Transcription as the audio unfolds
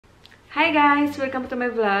Hi guys! Welcome to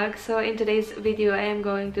my vlog. So in today's video, I am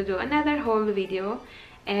going to do another haul video.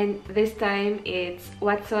 And this time, it's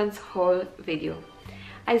Watson's haul video.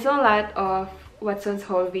 I saw a lot of Watson's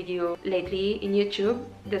haul video lately in YouTube.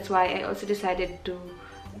 That's why I also decided to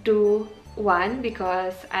do one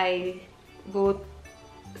because I bought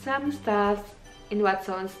some stuff in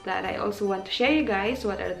Watson's that I also want to share you guys.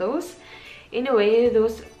 What are those? Anyway,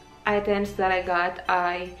 those items that I got,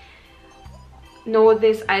 I know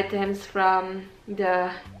these items from the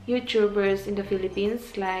YouTubers in the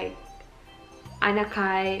Philippines like Anna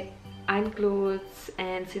Cay, I'm,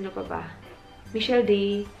 and sino pa ba? Michelle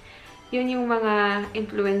D. Yun yung mga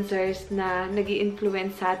influencers na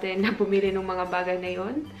nag-i-influence sa atin na bumili ng mga bagay na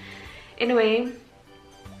yun. Anyway,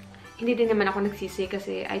 hindi din naman ako nagsisi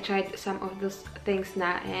kasi I tried some of those things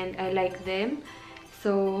na and I like them.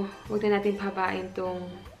 So, huwag na natin pahabain tong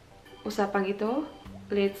usapang ito.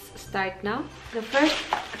 Let's start now. The first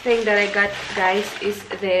thing that I got, guys, is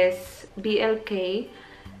this BLK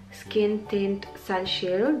Skin Tint Sun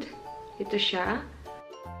Shield. Ito siya.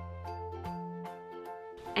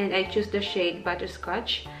 And I choose the shade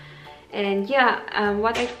Butterscotch. And yeah,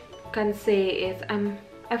 what I can say is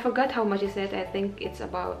I forgot how much is it. I think it's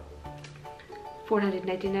about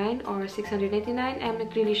 499 or 699. I'm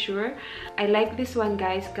not really sure. I like this one,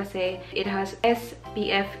 guys, kasi it has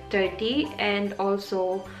SPF 30 and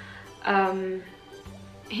also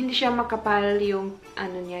hindi siya makapal yung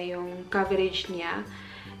niya, yung coverage niya,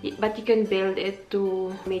 but you can build it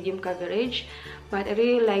to medium coverage. But I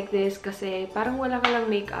really like this kasi parang wala ka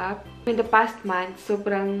lang makeup. In the past month,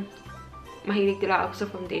 sobrang mahilig nila ako sa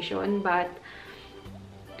foundation, but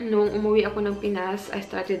nung umuwi ako ng Pinas, I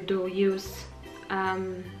started to use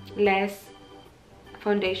less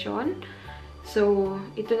foundation. So,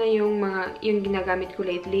 ito na yung ginagamit ko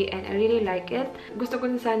lately and I really like it. Gusto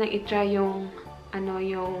ko na sanang i-try yung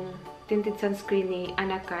yung tinted sunscreen ni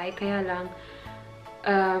Anna Cay, kaya lang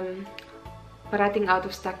parating out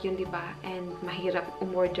of stock yun, diba? And mahirap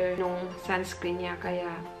umorder nung sunscreen niya,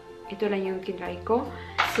 kaya ito lang yung tinry ko.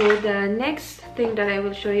 So, the next thing that I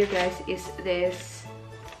will show you guys is this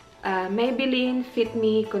Maybelline Fit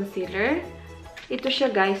Me Concealer. Ito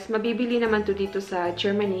siya, guys. Mabibili naman to dito sa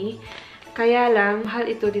Germany. Kaya lang, mahal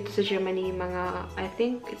ito dito sa Germany. I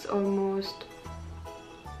think it's almost...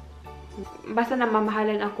 Basta na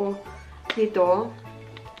mamahalan ako dito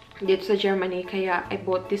sa Germany. Kaya I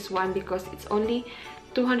bought this one because it's only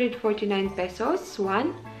 249 pesos.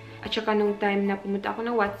 One. At saka nung time na pumunta ako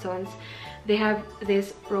ng Watson's, they have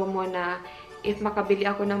this promo na if makabili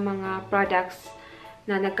ako ng mga products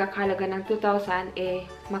na nagkakahalaga ng 2,000,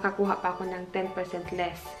 makakuha pa ako ng 10%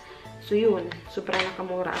 less. So, yun. Sobrang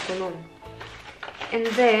nakamura ako nun. And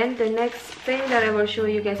then, the next thing that I will show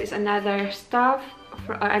you guys is another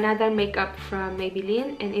makeup from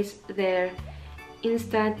Maybelline. And it's their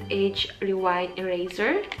Instant Age Rewind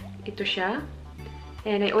Eraser. Ito siya.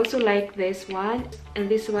 And I also like this one. And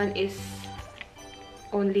this one is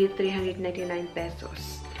only 399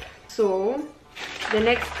 pesos. So, the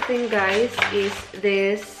next thing, guys, is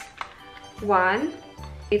this one.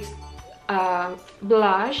 It's a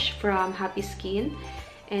blush from Happy Skin.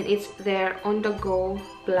 And it's their on-the-go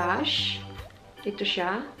blush. Ito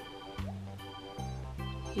siya.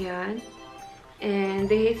 Yan. And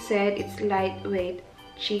they said it's lightweight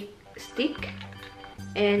cheek stick.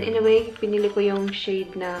 And anyway, pinili ko yung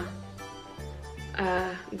shade na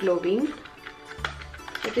glowing.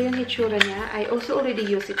 Ito yung hitsura niya. I also already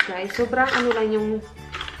used it, guys. Sobrang lang yung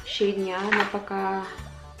shade niya. Napaka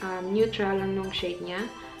neutral lang nung shade niya.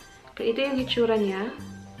 Kaya ito yung hitsura niya.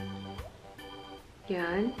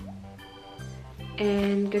 Yan.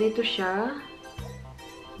 And ganito siya.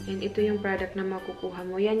 And ito yung product na makukuha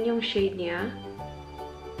mo. Yan yung shade niya.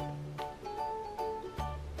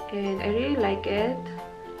 And I really like it.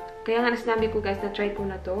 Kaya nga sinabi ko, guys, na try ko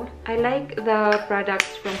na to. I like the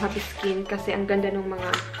products from Happy Skin kasi ang ganda ng mga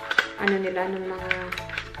nung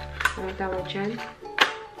mga tawag dyan,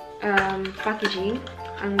 packaging.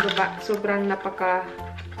 Ang sobrang napaka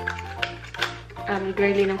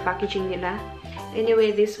girly ng packaging nila.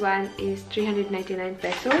 Anyway, this one is 399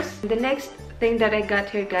 pesos. The next thing that I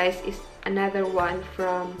got here, guys, is another one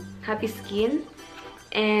from Happy Skin.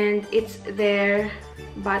 And it's their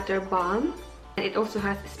Butter Balm. And it also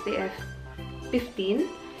has SPF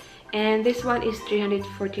 15. And this one is 349.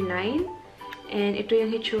 And ito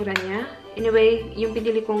yung hitsura niya. Anyway, yung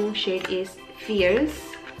pinili kong shade is Fierce.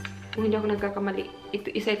 Kung hindi ako nagkakamali,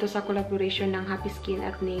 isa ito sa collaboration ng Happy Skin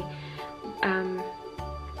at ni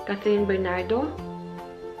Catherine Bernardo.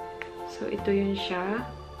 So, ito yun siya.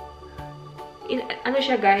 Ano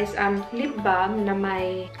siya, guys? Lip balm na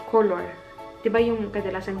may color. Diba yung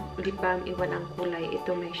kadalasang lip balm, iwan ang kulay.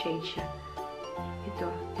 Ito may shade siya.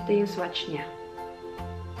 Ito yung swatch niya.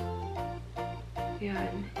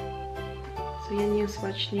 Yan. So, yan yung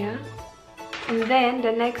swatch niya. And then,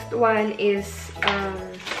 the next one is,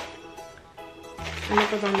 ano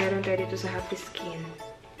pa bang meron tayo dito sa Happy Skin?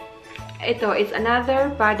 Ito, it's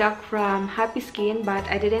another product from Happy Skin, but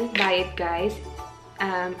I didn't buy it, guys.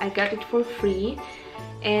 I got it for free.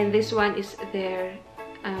 And this one is their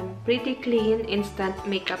Pretty Clean Instant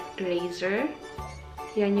Makeup Eraser.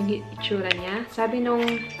 Yan yung itsura niya. Sabi nung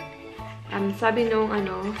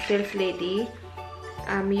sales lady,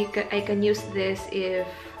 I can use this if,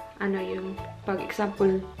 yung, pag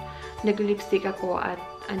example, nag-lipstick ako at,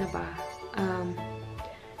 anong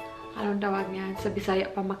tawag niyan? Sa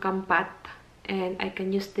Bisaya pa makampat. And I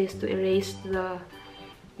can use this to erase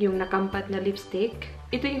yung nakampat na lipstick.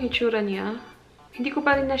 Ito yung itsura niya. Hindi ko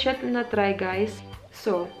pa rin na siya na-try, guys.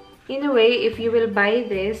 So, in a way, if you will buy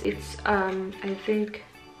this, it's, I think,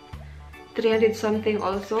 300 something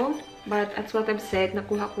also. But as what I've said,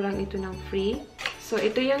 nakuha ko lang ito ng free. So,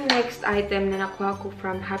 ito yung next item na nakuha ko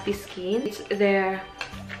from Happy Skin. It's their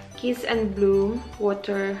Kiss and Bloom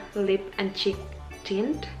Water Lip and Cheek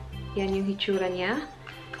Tint. Yan yung hitsura niya.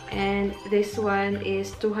 And this one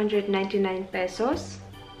is 299 pesos.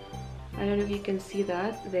 I don't know if you can see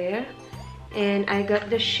that there. And I got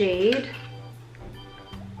the shade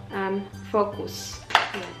Focus.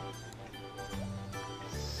 Yan.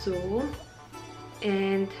 So,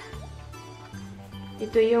 and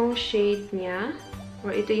ito yung shade niya,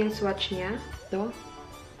 or ito yung swatch niya. Ito.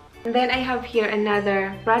 And then I have here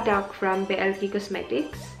another product from BLK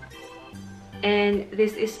Cosmetics. And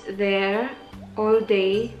this is their All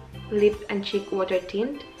Day Lip and Cheek Water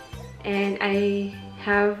Tint. And I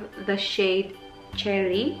have the shade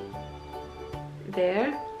Cherry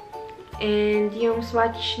there. And yung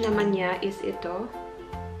swatch naman niya is ito.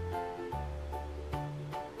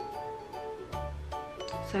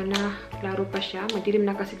 Sana klaro pa siya. Madilim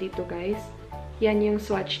na kasi dito, guys. Yan yung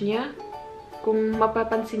swatch niya. Kung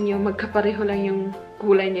mapapansin nyo, magkapareho lang yung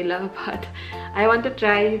kulay nila. But I want to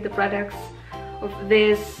try the products of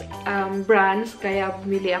this brands. Kaya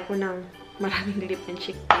bumili ako ng maraming lip and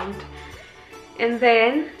cheek tint. And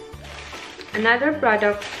then, another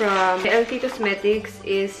product from BLK Cosmetics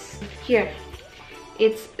is here.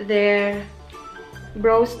 It's their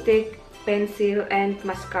Brow Stick Pencil and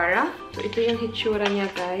Mascara. So, ito yung hitsura niya,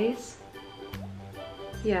 guys.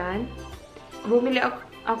 Yan. Bumili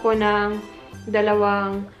ako ng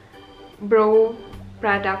dalawang brow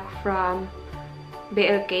product from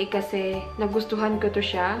BLK kasi nagustuhan ko to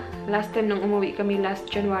siya. Last time nung umuwi kami last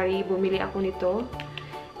January, bumili ako nito.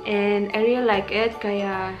 And I really like it,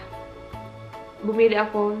 kaya bumili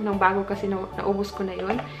ako ng bago kasi naubos ko na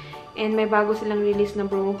yun. And may bago silang release na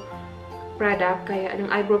brow product, kaya ng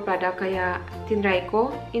eyebrow product, kaya tinry ko.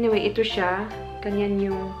 Anyway, ito siya. Kanyan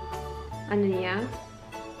yung niya,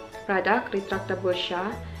 product, retractable siya.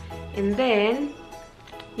 And then,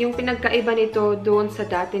 yung pinagkaiba nito doon sa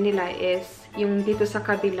dati nila is yung dito sa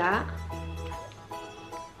kabila.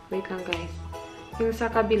 Wait lang, guys. Yung sa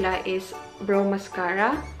kabila is brow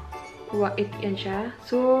mascara. Yan siya.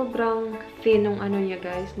 Sobrang thin nung niya,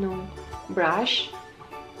 guys, nung brush.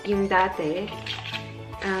 Yung dati,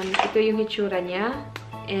 ito yung hitsura niya.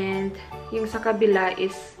 And yung sa kabila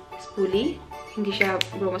is spoolie. Hindi siya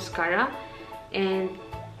brow mascara. And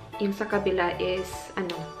yung sa kabila is,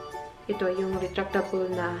 ito yung retractable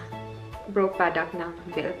na brow product ng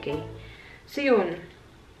BLK. So, yun.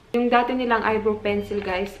 Yung dati nilang eyebrow pencil,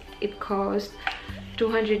 guys, it cost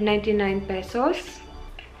 299 pesos.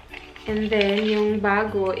 And then, yung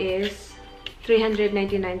bago is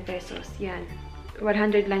 399 pesos. Yan.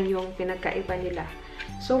 100 lang yung pinagkaiba nila.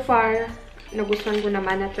 So far, nagustuhan ko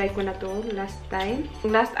naman. Na-try ko na to last time.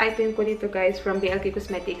 Yung last item ko dito, guys, from BLK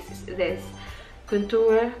Cosmetics is this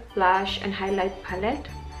Contour, Blush, and Highlight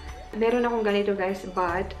Palette. Meron akong ganito, guys,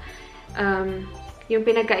 but yung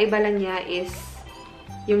pinagkaiba lang niya is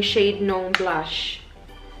yung shade ng blush.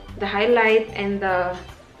 The highlight and the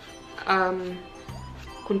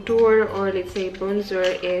contour or let's say bronzer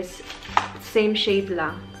is same shade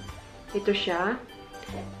lang. Ito siya.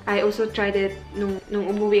 I also tried it nung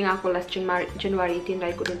umuwi nga ako last January.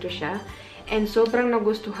 Tinry ko dito siya. And sobrang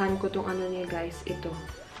nagustuhan ko tong niya, guys. Ito.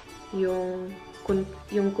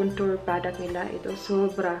 Yung contour product nila. Ito.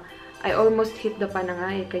 Sobra. I almost hit the pan na nga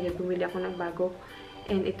eh. Kaya bumili ako ng bago.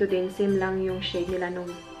 And ito din. Same lang yung shade nila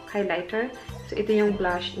nung highlighter. So, ito yung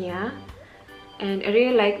blush niya. And I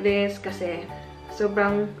really like this kasi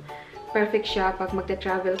sobrang perfect siya pag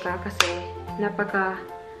magta-travel ka kasi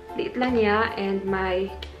napaka-liit lang niya and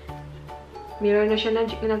may mirror na siya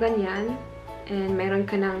na ganyan. And meron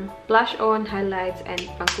ka ng blush on, highlights, and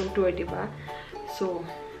pang contour, diba? So,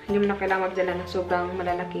 hindi mo na kailangan magdala ng sobrang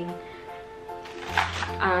malalaking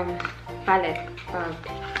palette pag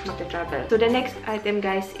magta-travel. So, the next item,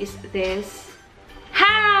 guys, is this.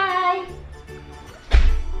 Hi!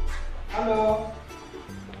 Hallo.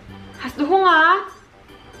 Hast du Hunger?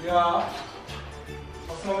 Ja.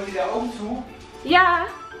 Hast du heute die Augen zu? Ja.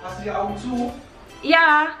 Hast du die Augen zu?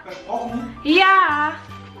 Ja. Versprochen? Ja.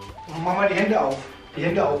 Und mach mal die Hände auf. Die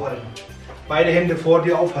Hände aufhalten. Beide Hände vor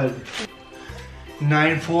dir aufhalten.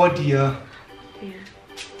 Nein, vor dir. Ja.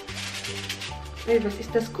 Ey, was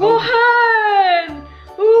ist das? Kuchen!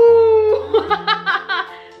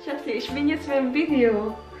 Schatzi, ich bin jetzt beim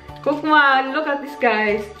Video. Guck mal, look at this,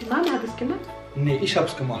 guys. Die Mama hat das gemacht? Nee, ich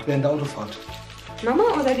hab's gemacht während der Autofahrt. Mama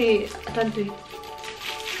oder die Tante?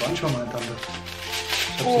 War nicht mal meine Tante.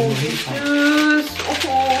 Ich hab Oh, sie nur wie hingefahren. süß.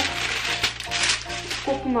 Oh.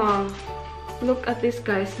 Guck mal. Look at this,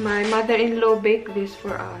 guys. My mother-in-law baked this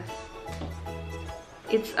for us.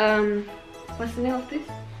 It's, what's the name of this?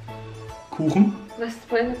 Kuchen? What's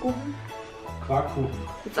the Kuchen? Quarkkuchen.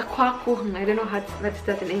 It's a Quarkkuchen. I don't know what's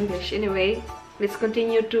that in English. Anyway, let's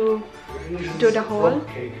continue to do the whole.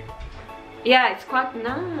 Cake. Yeah, it's quark.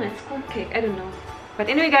 No, it's quark cake. I don't know. But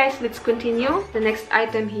anyway, guys, let's continue. The next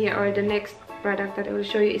item here, or the next product that I will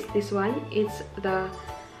show you, is this one. It's the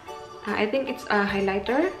I think it's a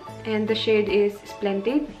highlighter, and the shade is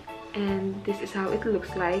Splendid, and this is how it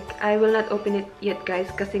looks like. I will not open it yet, guys,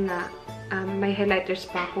 kasi nga may highlighters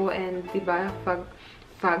pa ako, and diba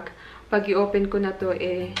pag i-open ko na to,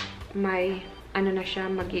 may ano na siya,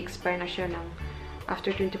 mag-i-expire na siya ng after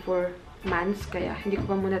 24 months, kaya hindi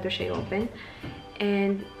ko pa muna to siya i-open.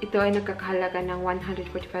 And ito ay nagkakahalaga ng 145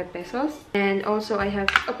 pesos. And also I have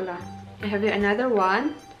here another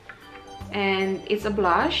one, and it's a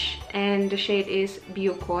blush, and the shade is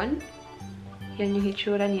Bucon. Yan yung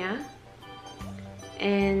hitsura niya.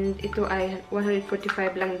 And ito ay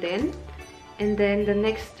 145 lang din. And then the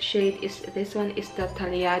next shade is this one, is the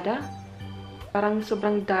Talyada. Parang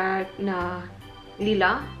sobrang dark na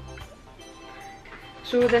lila.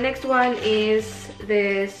 So the next one is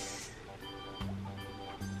this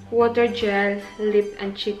water gel lip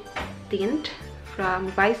and cheek tint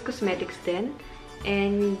from Vice Cosmetics din.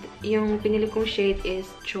 And yung pinili kong shade is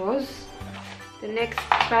Chose. The next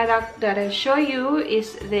product that I'll show you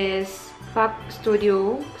is this Pop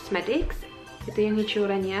Studio Cosmetics. Ito yung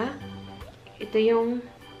hitsura niya. Ito yung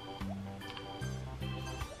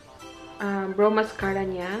brow mascara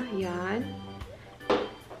niya. Yan.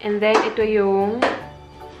 And then, ito yung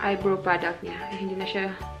eyebrow product niya. Hindi na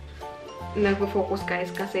siya nagpo-focus, guys,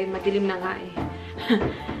 kasi madilim na nga eh.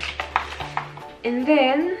 And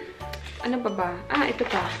then, ano pa ba? Ito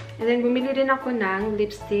pa. And then, bumili din ako ng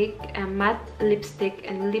lipstick, matte lipstick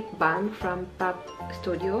and lip balm from Pop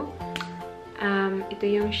Studio. Ito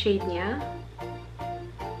yung shade niya.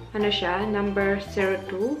 Ano siya? Number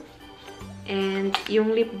 02. And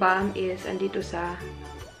yung lip balm is andito sa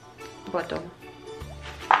bottom.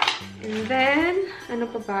 And then, ano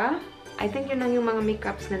pa ba? I think yun lang yung mga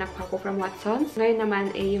makeups na nakuha ko from Watsons. Ngayon naman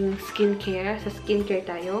ay yung skincare. Sa skincare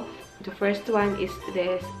tayo. The first one is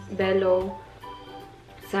this Bello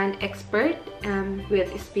Sun Expert with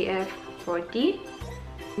SPF 40.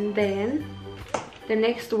 And then, the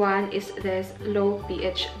next one is this Low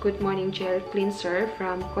pH Good Morning Gel Cleanser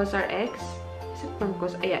from CosRX. Is it from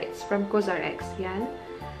yeah, it's from CosRX. Yan.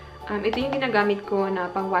 Ito yung ginagamit ko na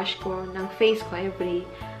pang-wash ko ng face ko every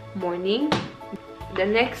morning. The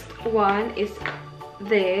next one is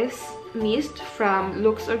this mist from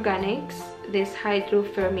Lux Organics. This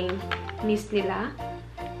hydro-firming mist nila.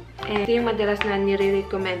 And ito yung madalas na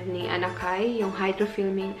nire-recommend ni Anna Cay, yung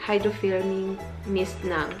hydro-firming mist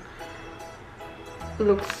ng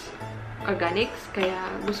Lux Organics. Kaya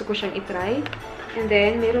gusto ko siyang itry. And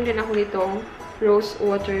then, meron din ako nitong Rose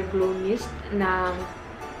Water Glow Mist ng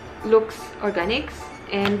Lux Organics.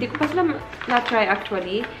 And di ko pa sila na-try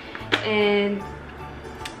actually. And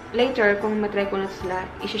later, kung matry ko na sila,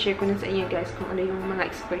 i-share ko na sa inyo, guys, kung ano yung mga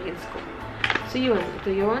experience ko. So yun,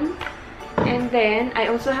 ito yun. And then, I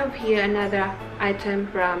also have here another item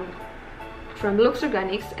from Lux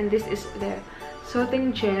Organics. And this is the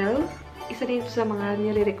Soothing Gel. Isa din ito sa mga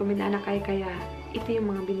nire-recommend na Anna Cay, kaya ito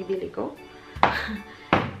yung mga binibili ko.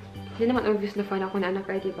 Hindi naman obvious na fan ako na Anna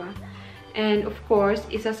Cay, diba? And of course,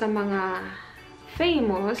 isa sa mga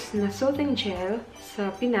famous na soothing gel sa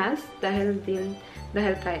Pinas dahil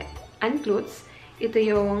kay Unclutz, ito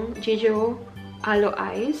yung Jeju Aloe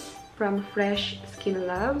Eyes from Fresh Skin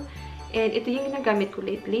Love. And ito yung ginagamit ko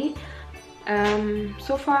lately.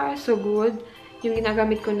 So far, so good. yung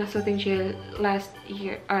ginagamit ko na soothing gel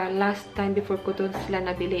last time before ko to sila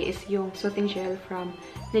nabili is yung soothing gel from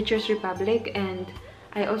Nature's Republic, and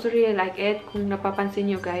I also really like it. Kung napapansin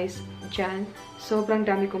nyo guys, dyan, sobrang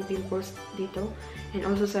dami kong pimples dito and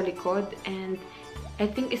also sa likod, and I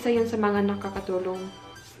think isa yun sa mga nakakatulong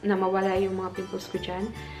na mawala yung mga pimples ko dyan.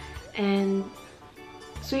 And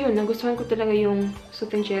so yun, nagustuhan ko talaga yung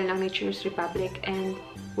soothing gel ng Nature's Republic, and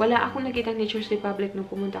wala akong nakita Nature's Republic nung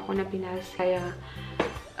pumunta ako ng Pinas, kaya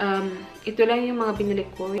ito lang yung mga binili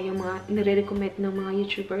ko, yung mga nire-recommend ng mga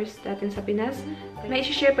YouTubers datin sa Pinas. May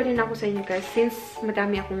isi-share pa rin ako sa inyo guys, since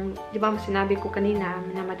madami akong, di ba sinabi ko kanina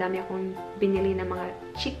na madami akong binili ng mga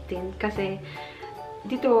cheek tint, kasi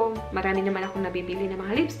dito marami naman akong nabibili ng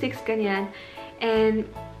mga lipsticks, ganyan. And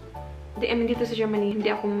dito sa Germany, hindi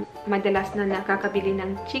ako madalas na nakakabili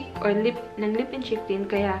ng cheek or lip and cheek tint,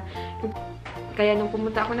 kaya nung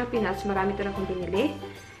pumunta ako ng Pinas, marami talaga akong binili.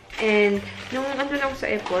 And nung ando lang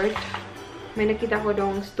sa airport, may nakita ko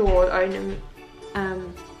dong store or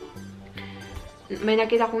may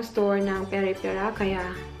nakita kong store ng pera-pera, kaya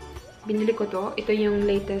binili ko to. Ito yung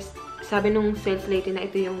latest, sabi nung sales lady na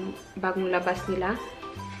ito yung bagong labas nila.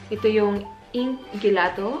 Ito yung Ink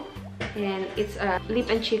Gelato, and it's a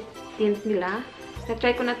lip and cheek tint nila.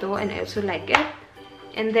 Na-try ko na to and I also like it.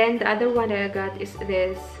 And then the other one that I got is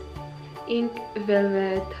this Ink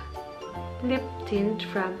Velvet lip tint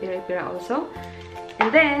from Pera also. And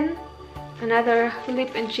then another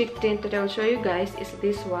lip and cheek tint that I'll show you guys is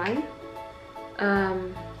this one.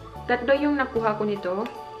 Tatlo yung nakuha ko nito.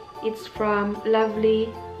 It's from Lovely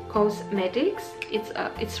Cosmetics.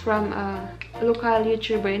 It's from a local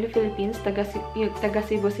YouTuber in the Philippines. Taga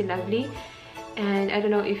Cebu si Lovely. And I don't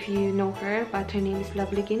know if you know her, but her name is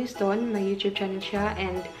Lovely Kiniston. May YouTube channel siya,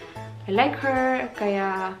 and I like her,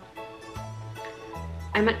 kaya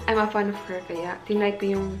I'm a fan of her, kaya tinry ko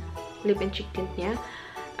yung lip and cheek tint niya.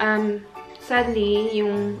 Sadly,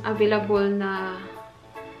 yung available na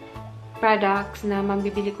products na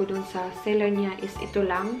mabibili ko dun sa seller niya is ito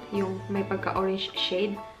lang, yung may pagka-orange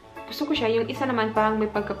shade. Gusto ko siya. Yung isa naman parang may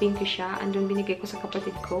pagka-pinky siya, andun binigay ko sa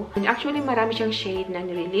kapatid ko. And actually, marami siyang shade na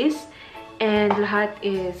nirelease, and lahat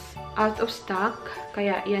is out of stock,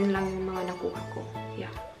 kaya yan lang yung mga nakuha ko.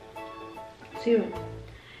 Yeah. So yun.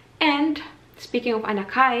 And speaking of Anna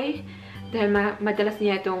Cay, dahil madalas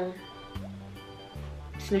niya itong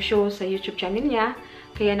sinushow sa YouTube channel niya,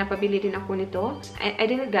 kaya napabili din ako nito. I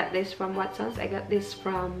didn't get this from Watsons. I got this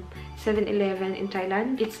from 7-Eleven in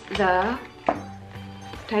Thailand. It's the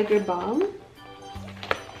Tiger Balm.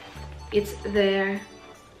 It's their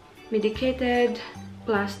medicated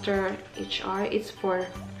plaster HR. It's for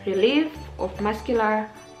relief of muscular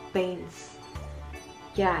pains.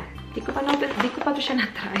 Yeah. Di ko pa to siya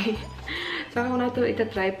na-try. So, ako na to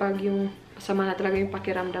itatry pag yung masama na talaga yung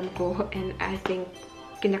pakiramdam ko, and I think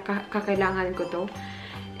kakailangan ko to.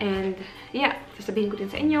 And yeah, sasabihin ko din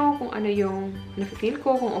sa inyo kung ano yung nafe-feel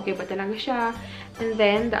ko, kung okay ba talaga siya. And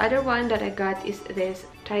then, the other one that I got is this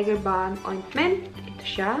Tiger Balm ointment. Ito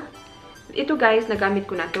siya. Ito guys, nagamit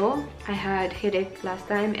ko na to. I had headache last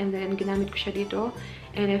time, and then ginamit ko siya dito.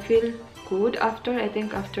 And I feel good after, I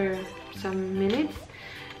think after some minutes.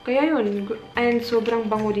 Kaya yun, and sobrang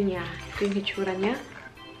bango din niya. Ito yung hitsura niya.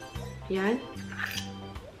 Yan.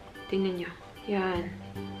 Tingnan niyo. Yan.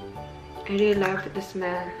 I really love the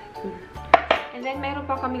smell. And then, meron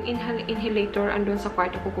pa kaming inhalator andun sa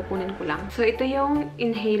kwarto ko, kukunin ko lang. So, ito yung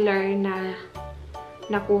inhaler na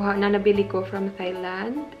nabili ko from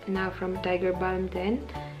Thailand, na from Tiger Balm din.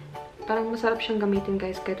 Parang masarap siyang gamitin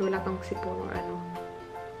guys, kahit wala kang sipon or ano.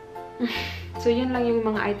 So, yun lang yung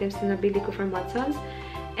mga items na nabili ko from Watsons.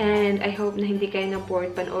 And I hope na hindi kayo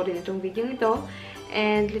na-bored panoorin itong video nito.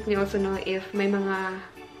 And let me also know if may mga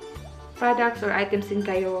products or items din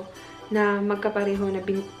kayo na magkapareho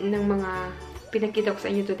ng mga pinakita ko sa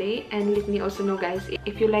inyo today. And let me also know guys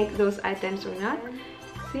if you like those items or not.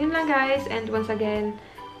 So yun lang guys, and once again,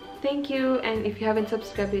 thank you. And if you haven't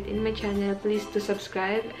subscribed yet in my channel, please do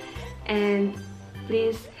subscribe. And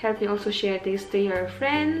please help me also share this to your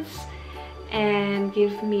friends. And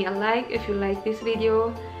give me a like if you like this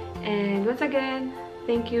video. And once again,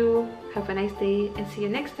 thank you. Have a nice day and see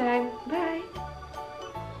you next time. Bye!